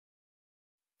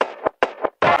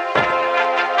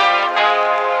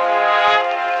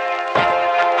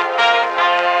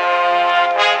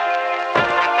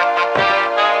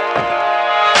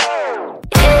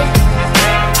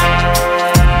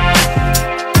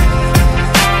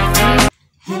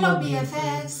Hello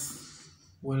BFFs.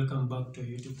 Welcome back to our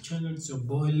YouTube channel. It's your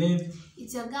boy Lev.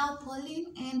 It's your girl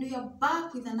Pauline and we are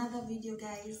back with another video,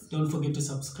 guys. Don't forget to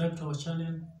subscribe to our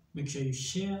channel. Make sure you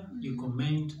share, you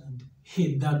comment and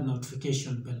hit that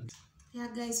notification bell. Yeah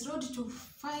guys, road to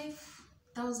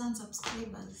 5,000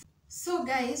 subscribers. So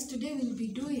guys, today we'll be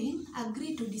doing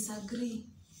agree to disagree.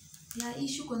 Yeah,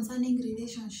 issue concerning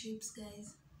relationships,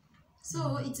 guys.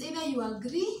 So it's either you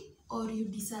agree or you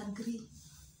disagree.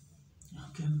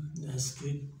 Okay, that's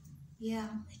good. Yeah.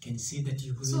 I can see that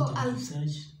you So into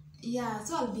research. Yeah,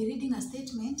 so I'll be reading a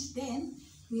statement, then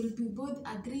we'll be both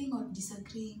agreeing or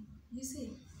disagreeing. You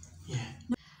see? Yeah.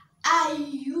 Are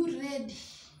you ready?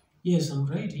 Yes, I'm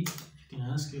ready. You can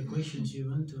ask your questions you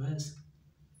want to ask,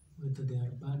 whether they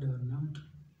are bad or not.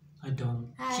 I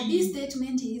don't. This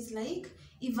statement is like,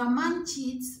 if a man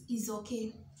cheats, is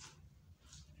okay.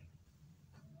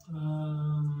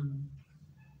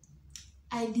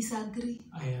 I disagree.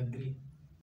 I agree.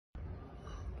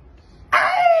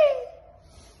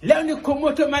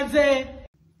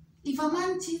 If a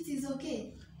man cheats, is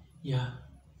okay. Yeah.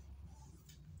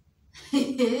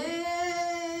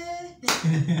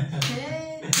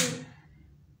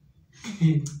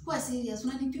 What's serious?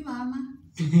 Unanipima ama?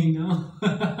 No.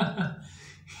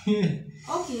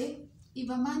 Okay. If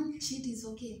a man cheats, is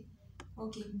okay.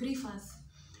 Okay, brief us.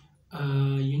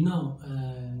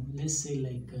 Let's say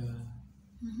like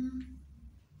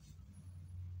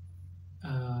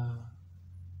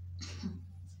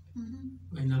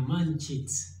when a man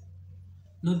cheats,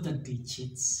 not that he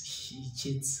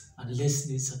cheats unless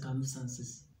there's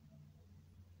circumstances.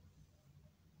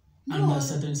 No, under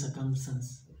certain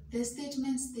circumstances. The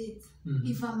statement states,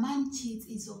 if a man cheats,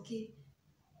 is okay.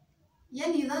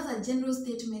 Yani, that's a general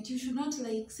statement. You should not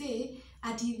like say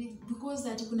because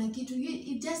that kuna kitu.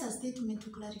 It's just a statement to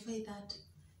clarify that.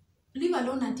 Leave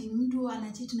alone ati mtu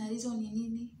ana cheat na reason ni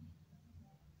nini.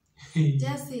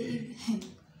 Just say if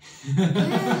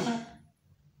yeah.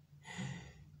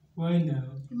 Why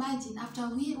now? Imagine after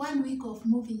 1 week of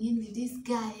moving in with this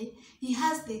guy, he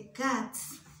has the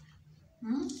guts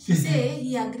to say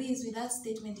he agrees with that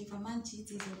statement. If a man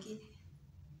cheats, is okay.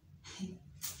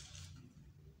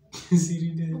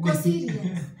 Because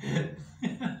serious.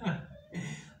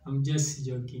 I'm just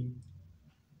joking.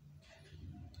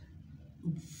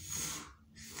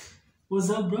 What's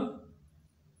up, bro?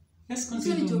 Let's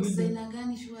continue.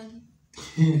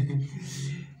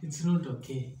 It's not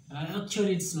okay.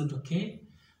 Actually, it's not okay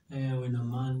when a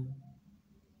man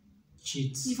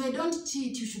cheats. If I don't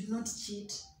cheat, you should not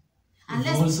cheat.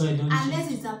 Unless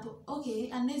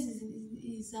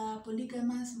it's a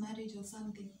polygamous marriage or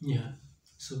something. Yeah.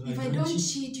 So if I don't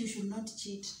cheat, you should not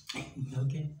cheat.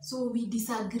 Okay. So we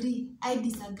disagree. I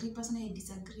disagree. Personally, I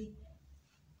disagree.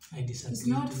 I disagree. It's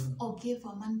not okay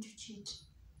for a man to cheat.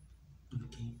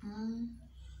 Okay.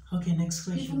 Okay, next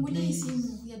question, please.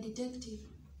 We are detective.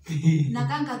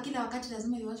 Nakanga kila wakati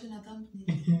lazima iwashwe na thumbnail.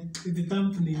 The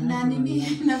thumbnail. Na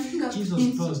nini nafunga.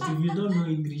 Jesus Christ, if you don't know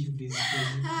English, please.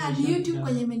 Ni YouTube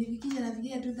kwenye menifikisha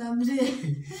nafikiria tu thumbnail.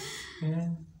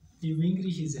 If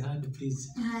English is hard, please.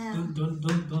 Don't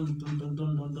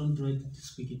try to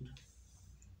speak it.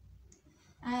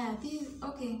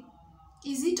 Okay.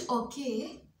 Is it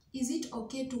okay? Is it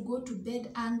okay to go to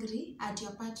bed angry at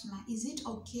your partner? Is it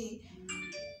okay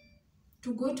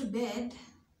to go to bed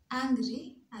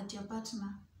angry at your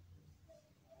partner?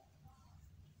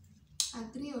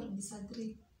 Agree or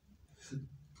disagree?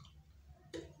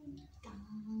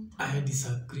 I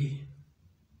disagree.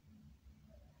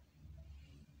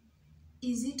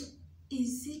 Is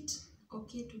it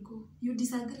okay to go? You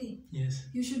disagree? Yes.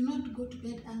 You should not go to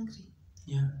bed angry.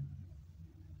 Yeah.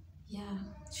 Yeah,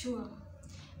 sure.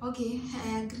 Okay,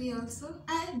 I agree also.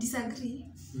 I disagree.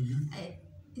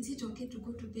 Is it okay to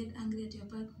go to bed angry at your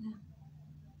partner?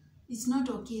 It's not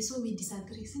okay, so we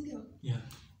disagree, sindio? Yeah.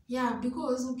 Yeah,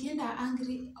 because ukienda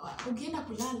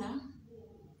kulala,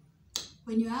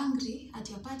 when you're angry at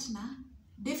your partner,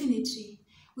 definitely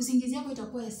usingizi yako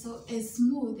itakuwa as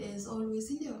smooth as always,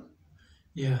 sindio?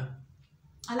 Yeah.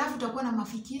 Alafu utakuwa na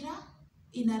mafikira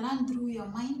ina run through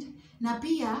your mind, na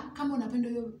pia kama unapenda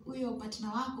huyo partner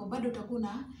wako bado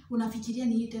utakuwa unafikiria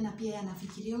ni hii tena pia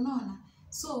anafikiria, unaona?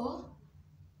 So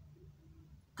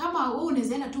kama wewe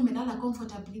unawezaenda tu umelala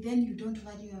comfortably, then you don't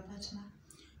value your partner.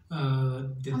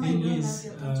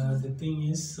 The thing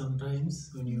is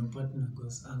sometimes when your partner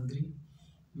goes angry,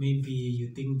 maybe you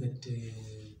think that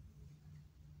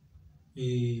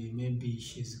maybe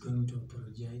she's going to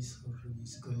apologize or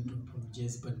he's going to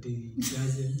apologize, but he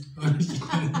doesn't.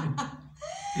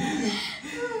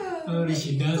 Or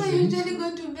she So you doesn't. usually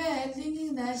go to bed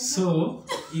thinking that. So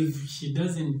if she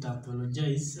doesn't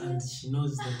apologize and she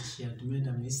knows that she had made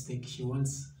a mistake, she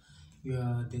wants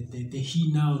the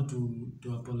he now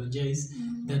to apologize.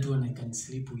 That one I can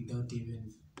sleep without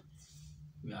even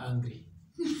angry,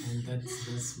 and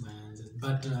that's my answer.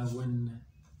 But when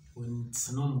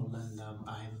it's normal and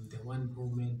I'm the one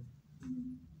who made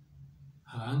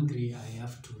her angry, I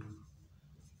have to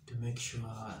make sure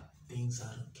things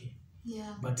are okay.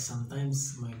 Yeah. But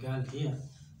sometimes my girl here,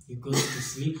 he goes to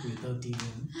sleep without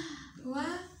even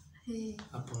What? Hey.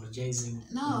 apologizing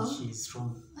No. when she's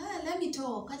wrong. Let me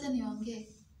talk. Acha niongee.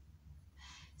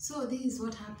 So this is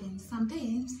what happens.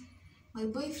 Sometimes my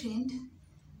boyfriend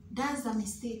does a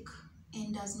mistake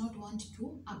and does not want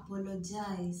to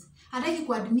apologize. Hataki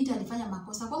kuadmit alifanya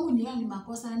makosa. Kwangu niona ni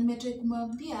makosa na nimetry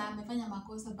kumwambia amefanya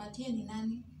makosa, but yeye ni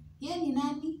nani? Yeye ni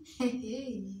nani?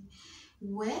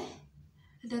 We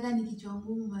nataka ni kichwa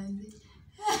ngumu manzi.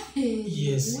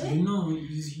 Yes, you know,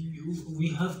 we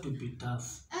have to be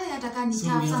tough. Ataka ni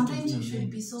tough. Sometimes you should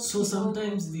be soft. So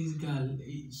sometimes this girl,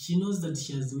 she knows that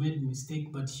she has made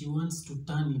mistake, but she wants to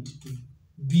turn it to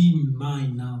be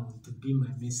mine now, to be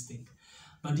my mistake.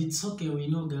 But it's okay, we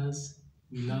know girls,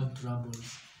 we love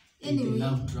troubles. Anyway, they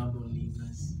love troubling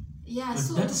us. Yeah, but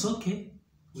so that's okay.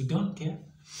 We don't care.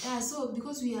 Yeah, so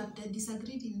because we have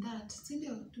disagreed in that, si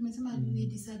ndio? Tumesema we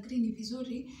disagree, ni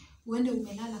vizuri uende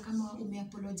umelala kama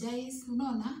umeapologize,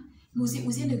 unaona?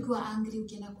 Usiende ukiwa angry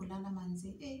ukienda kulala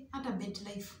manze. Hata bed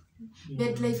life. Yeah.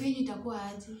 Bed life yenyewe itakuwa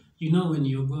aje? You know when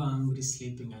you go angry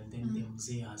sleeping and then the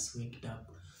mzee has waked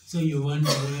up. So you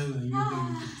wonder where are you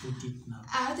going to put it now?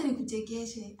 Hata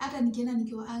nikuchekeshe. Hata nikienda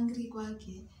nikiwa angry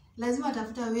kwake, lazima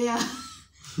atafuta where.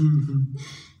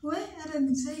 Hata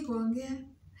nisai kuongea.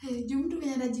 Juu mtu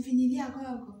mwenye anajifinyilia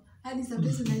kwako hadi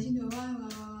sabesi unashindwa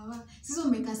wa. Sasa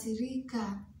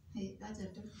umekasirika. Acha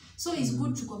tu. So it's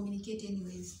good to communicate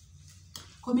anyways.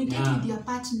 Communicate with your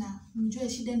partner. Mjue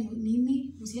shida ni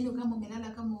nini, usiende kama umelala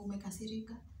kama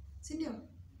umekasirika. Si ndio?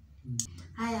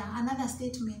 Haya, another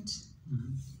statement.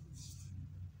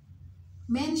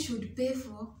 Men should pay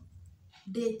for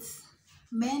dates.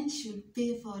 Men should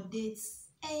pay for dates.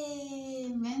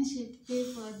 Men should pay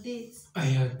for dates.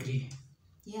 I agree.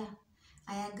 Yeah,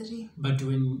 I agree. But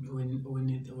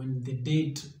when the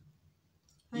date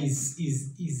is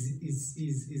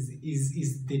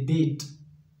the date,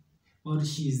 or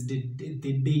she is the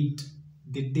date,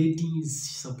 the dating is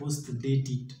supposed to date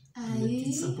it.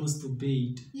 It's supposed to pay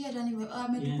it. Yeah,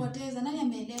 ametupoteza. Nani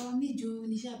ameelewa? Mimi juu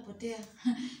nishapotea.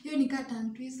 Hiyo ni cut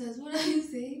and twisters. What are you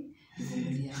saying?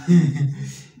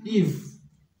 If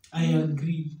I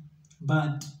agree,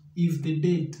 but if the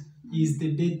date is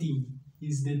the dating,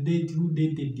 is the date who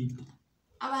dated it.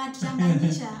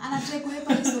 Anachanganyisha, anataka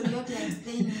kuhepa history yote ya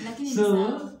explain, lakini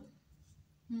so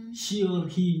she or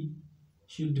he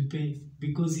should pay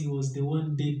because he was the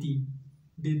one dated.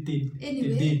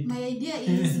 Anyway, my idea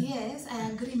is yes,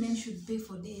 I agree men should pay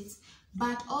for dates,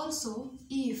 but also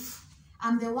if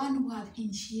I'm the one who have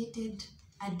initiated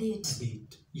a date.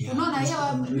 Yeah. Unaona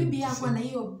hiyo maybe yako na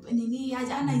hiyo nini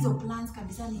ana hizo plans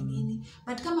kabisa ni nini,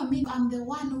 but kama mimi I'm the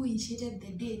one who initiated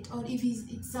the date, or if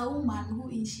it's a woman who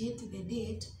initiated the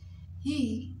date,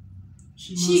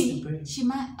 she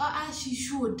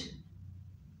should.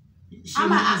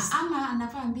 Ama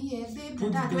anafaa ambie babe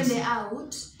nataka twende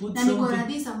out na niko na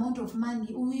this amount of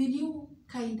money, will you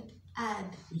kind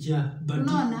add? Yeah,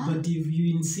 but if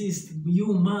you insist,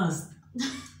 you must.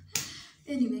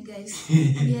 Anyway guys,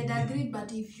 we had agreed,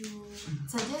 but if you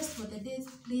suggest for the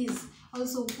dates, please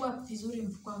also kuwa vizuri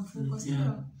kwa mfuko.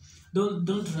 Yeah.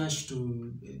 Don't rush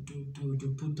to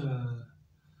put a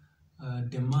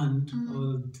demand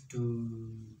or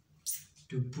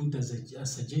to put as a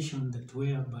suggestion that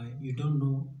whereby you don't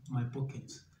know my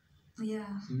pockets.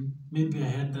 Yeah. Maybe I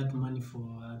had that money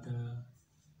for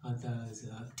other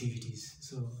activities.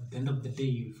 So at the end of the day,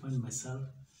 you find myself.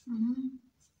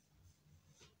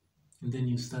 And then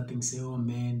you start thinking, say, oh,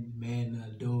 men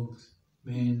are dogs.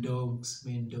 Men, dogs.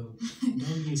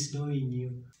 Dog is knowing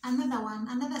you.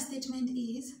 Another statement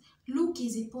is, look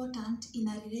is important in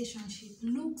a relationship.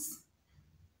 Looks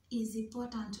is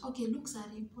important. Okay, looks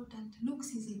are important.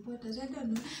 Looks is important. I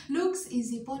don't know. Looks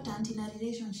is important in a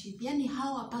relationship. Yani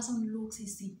how a person looks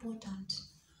is important.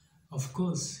 Of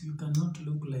course, you cannot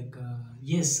look like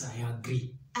yes, I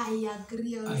agree. I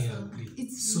agree also. I agree.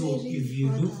 It's so very if you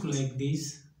important. look like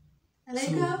this,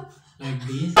 like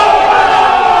this,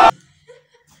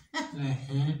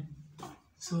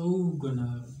 so who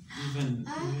gonna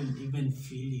even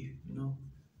feel you, you know?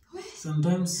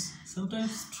 Sometimes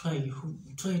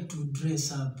try to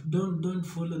dress up. Don't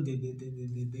follow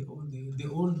the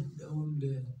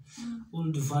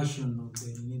old version of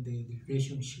the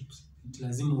relationships.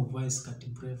 Lazima uvae skati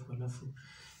mrefu alafu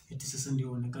eti sasa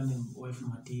ndio uonekane wife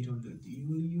material.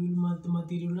 You will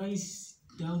materialize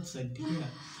the outside here.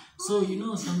 So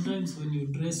sometimes when you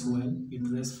dress well, you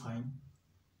dress fine.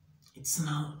 It's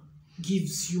now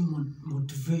gives you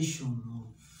motivation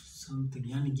of something.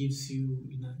 Yani gives you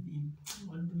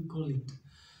what do we call it?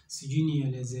 Sijui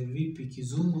nieleze vipi,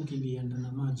 kizungu kilienda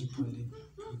na maji pale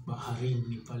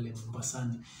baharini pale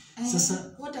Mombasani.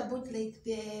 Sasa what about like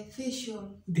the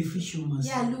facial must,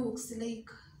 looks,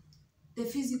 like the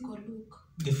physical look.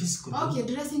 The physical okay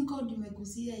look. Dressing code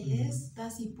umeguzia. Yes,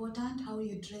 that's important, how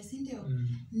you dress ndio.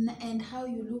 And how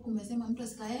you look umesema mtu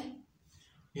asikae.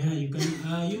 Yeah, you can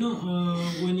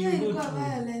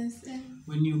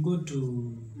when you go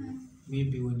to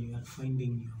maybe when you are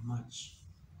finding your match,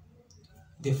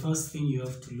 the first thing you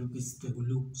have to look is the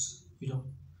looks.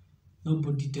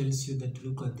 Nobody tells you that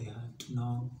look at the heart.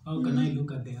 Now, how can I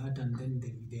look at the heart and then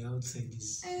the outside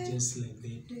is just like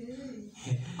that?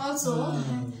 Also,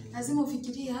 lazima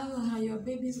ufikirie how your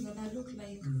baby is gonna look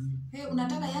like.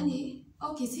 Unataka yani,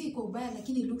 okay, si iko ubaya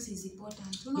lakini looks is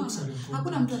important. Unaona?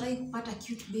 Hakuna mtu anataka kupata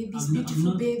cute babies,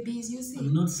 beautiful babies, you see.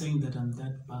 I'm not saying that I'm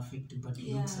that perfect, but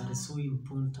looks are so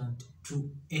important to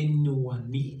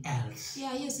anyone else.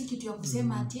 Yeah, hiyo si kitu ya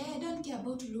kusema ati I don't care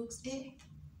about looks.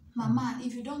 Mama,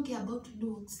 if you don't care about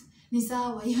looks, ni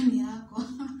sawa, hiyo ni yako.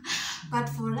 But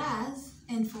for us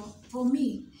and for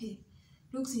me,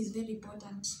 looks is very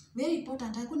important. Very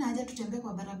important. Hakuna haja tutembee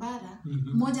kwa barabara,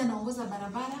 mmoja anaongoza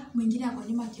barabara, mwingine ako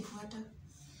nyuma akifuata.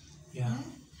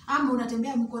 Ama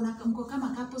unatembea mko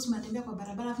kama couples, mnatembea kwa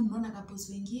barabara afu mnaona couples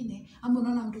wengine, ama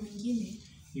unaona mtu mwingine.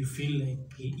 You feel like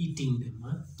eating them,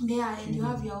 huh? Yeah, and you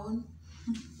have your own.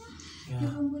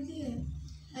 Yeah.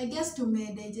 I guess to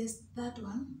may digest that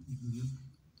one.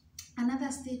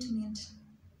 Another statement.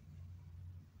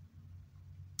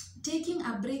 Taking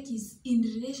a break in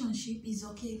relationship is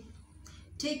okay.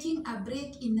 Taking a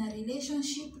break in a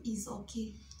relationship is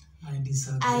okay. I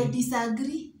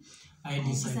disagree. I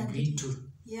disagree too.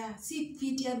 Yeah, see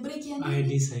fit ya break ya nini? I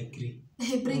disagree.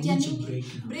 Break ya nini?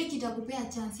 Break itakupea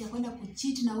chance ya kwenda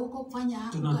kucheat na huko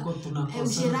kufanya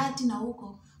usherati na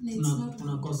huko.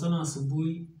 Tunakosana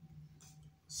asubuhi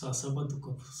saa 7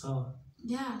 tuko sawa.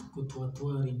 Yeah.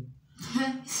 Kutuatuari.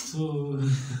 So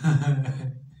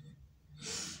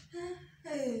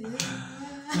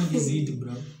what is it,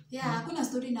 bro? Yeah, hakuna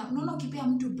story na unaona ukipea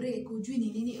mtu break ujui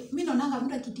ni nini. Mimi naonanga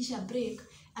mtu akitisha break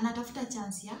anatafuta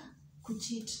chance ya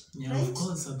kucheat. Yeah, right? Of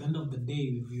course, at the end of the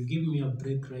day, if you give me a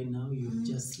break right now, you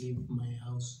just leave my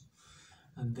house.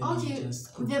 And then you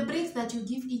just go. The breaks that you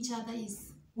give each other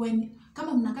is when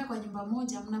kama mnakaa kwa nyumba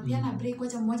moja, mnapiana break,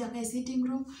 wacha mmoja akae sitting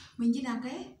room, mwingine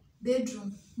akae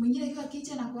bedroom, mwingine akiwa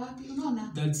kitchen na kwa wapi,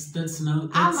 unaona? That's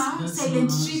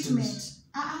silent treatment.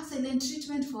 Silent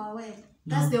treatment for a while.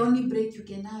 That's the only break you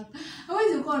can have.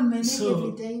 Otherwise you go on my neck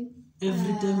every time.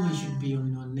 Every time you should be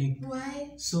on your neck.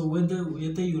 Why? So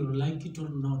whether you like it or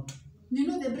not. You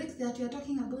know the breaks that we are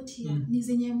talking about here. Ni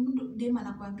zenye mtu dem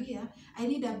anakuambia, I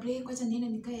need a break, wacha niende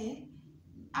nikae.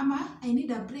 Ama I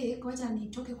need a break, wacha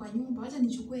nitoke kwa nyumba, wacha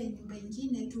nichukue nyumba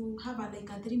nyingine to have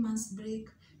like a 3 months break,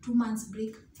 2 months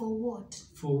break. For what?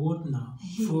 For what now?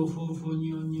 For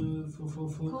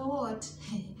what?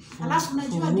 Alafu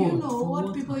unajua, do you know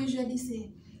what people usually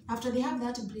say? After they have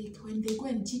that break, when they go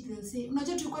and cheat, they'll say,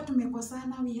 unajua tulikuwa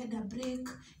tumekosana, we had a break,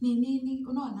 nini,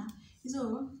 unaona?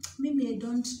 So, mimi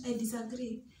I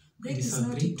disagree. Break is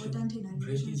not important in a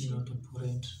relationship. Break is not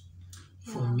important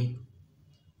for me.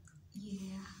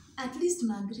 Yeah. At least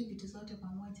tunaagiri vitu zote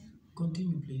pamoja.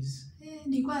 Continue please.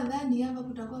 Nilikuwa dhani hapa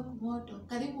kutakuwa kumoto.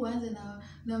 Karibu uanze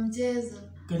na mchezo.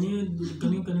 Can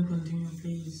you continue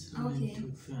please? Okay.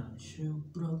 Sure,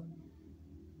 bro.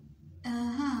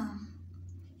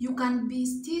 You can be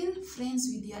still friends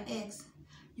with your ex.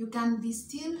 You can be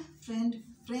still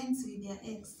friends with your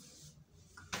ex.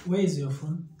 Where is your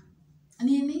phone?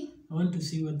 Nini? I want to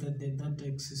see whether that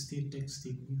ex is still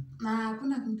texting you.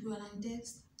 Hakuna mtu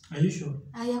ananitext. Are you sure?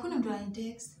 Hakuna mtu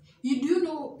ananitext. You do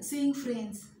know saying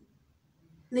friends.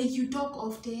 Like you talk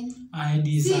often. I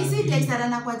disagree. Si text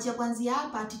anakuachia kwanza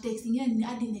hapa ati text ingine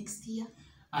hadi next year.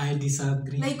 I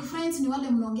disagree. Like friends ni wale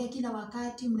mnaongea kila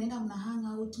wakati, mnaenda mna hang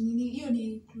out nini,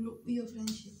 hiyo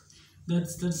friendship.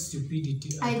 That's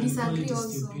stupidity. I disagree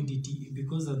also. Stupidity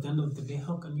because at the end of the day,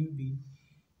 how can you be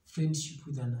friendship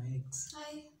with an ex?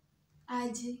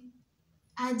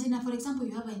 Aje na for example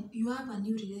you have a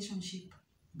new relationship.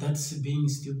 That's being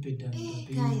stupid and being,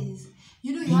 guys,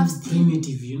 you know, you being have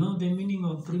primitive. You know the meaning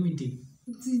of primitive?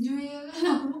 Sijui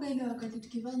nakumbuka ile wakati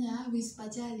tukifanya whisper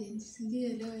challenge, sijui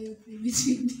elewa hiyo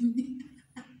primitive.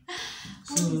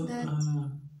 So,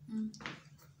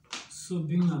 so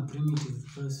being a primitive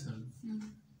person,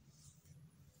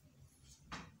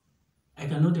 I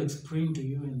cannot explain to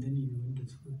you and then you went to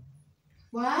school.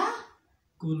 What?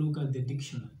 Go look at the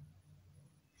dictionary.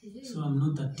 So I'm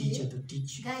not a teacher to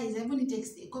teach you. Guys, hebu ni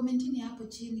text commentini hapo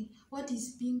chini. What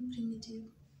is being primitive?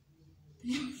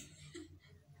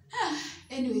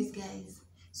 Anyways, guys.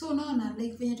 So unaona,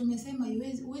 like venye tumesema,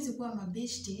 huwezi kuwa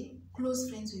mabeshte, close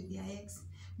friends with your ex,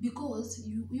 because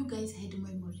you guys had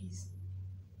memories.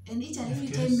 And each and every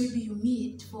time maybe you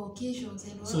meet for occasions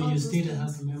and all. So you still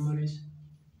have memories?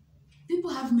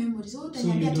 People have memories. So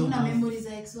you don't have memories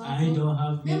like ex. I don't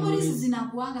have memories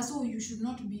zinakuanga, so you should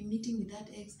not be meeting with that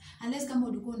ex unless kama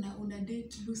ulikuwa una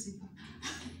date Lucifer.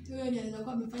 Wewe unaweza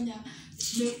kuwa umefanya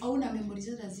hauna memories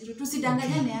hata zero.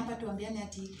 Tusidanganyane hapa tuambiane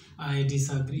ati I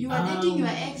disagree. You are dating your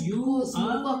ex because you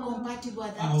were compatible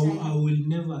at that time. I will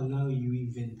never allow you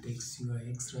even text your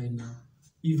ex right now.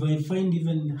 If I find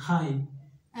even hi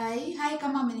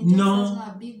kama amenitext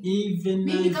no, big. Even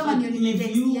if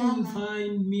you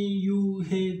find me you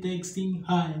texting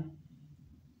hi,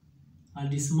 I'll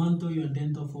dismantle your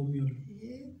dental formula.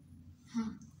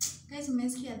 Guys,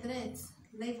 umesikia threats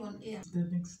live on air. The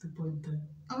next point then.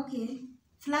 Okay.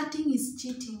 Flirting is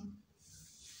cheating.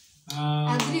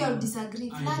 Agree or disagree?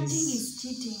 Flirting is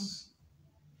cheating.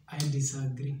 I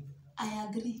disagree. I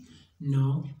agree.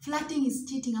 No. Flirting is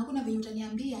cheating. Hakuna venye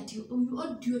utaniambia ati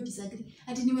or do you disagree?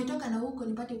 Ati nimetoka na huko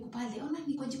nipate uko pale. Ona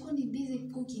niko jikoni busy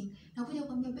cooking. Nakuja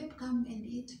kuambia babe come and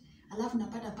eat. Alafu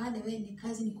napata pale wewe ni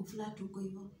kazi ni kuflirt huko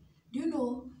hivyo. Do you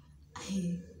know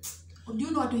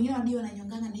watu wengine ndio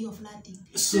wananyonganga na hiyo flirting.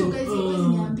 So guys, huwezi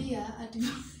niambia ati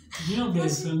you know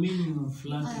there's a meaning of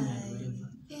flirting and whatever.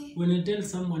 When I tell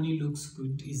someone he looks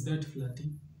good, is that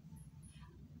flirting?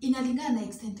 Inalingana na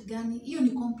extent gani? Hiyo ni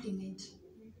compliment.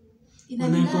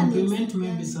 When I compliment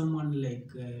maybe someone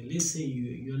like, let's say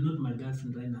you're not my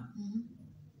girlfriend right now.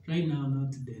 Right now,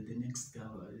 not the next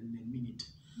hour, in a minute.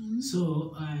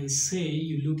 So I say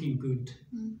you're looking good.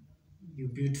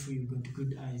 You're beautiful, you got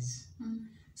good eyes.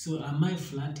 So am I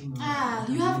flirting?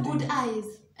 You have good eyes.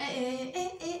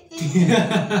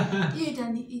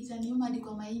 Itaniuma hadi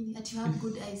kwa maini ati you have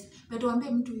good eyes. But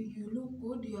waambie mtu you look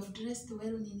good, you have dressed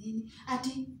well nini.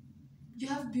 Ati you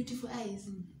have beautiful eyes.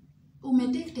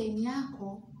 Umetake time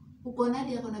yako uko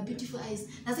nadi yako na beautiful eyes.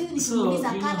 Na sasa nikimuuliza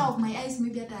color of my eyes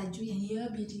maybe hata ajui you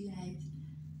have beautiful eyes.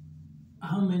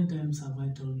 How many times have I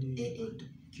told you about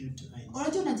cute eyes?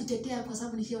 Unajua unajitetea kwa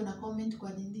sababu nishaona comment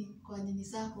kwa nini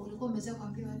zako. Ulikuwa umeweza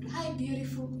kuambia watu hi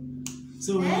beautiful.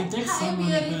 So when you text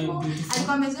someone beautiful,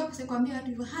 alikuwa ameweza kuambia watu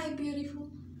hivyo hi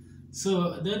beautiful.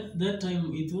 So that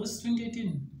time it was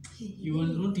 2018. You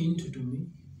were not into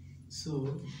me.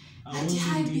 So I was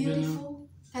hi beautiful.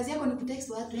 Kazi yako ni kutext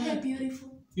watu hi beautiful.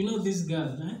 You know this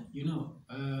girl, you know,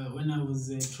 when I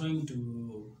was trying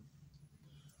to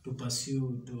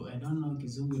pursue to, I don't know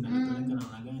kizungu inanipeleka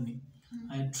namna gani.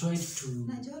 I tried to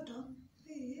na joto.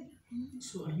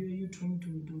 So are you trying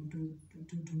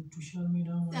to shut me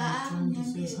down? Trying to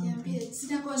say something?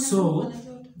 So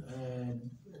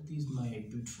this is my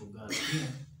beautiful girl.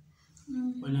 Yeah.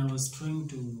 When I was trying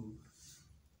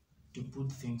to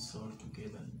put things all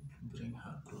together and bring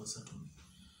her closer to me.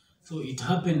 So it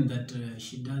happened that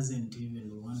she doesn't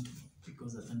even want to,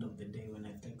 because at the end of the day when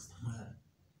I text her,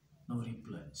 no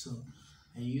reply. So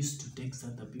I used to text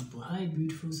other people, hi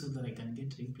beautiful, so that I can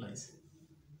get replies.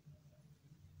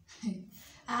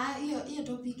 Hiyo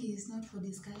topic is not for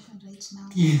discussion right now.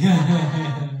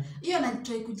 Hiyo na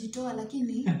try kujitoa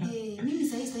lakini mimi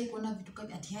sasa kuona vitu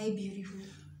kama ati hi beautiful.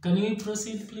 Can we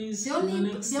proceed please?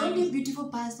 The only beautiful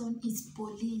person is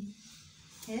Pauline.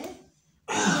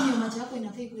 Hiyo macho yako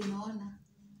inafaa kuiona.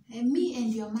 Me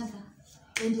and your mother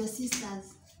and your sisters.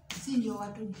 Si ndio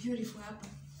watu beautiful hapa.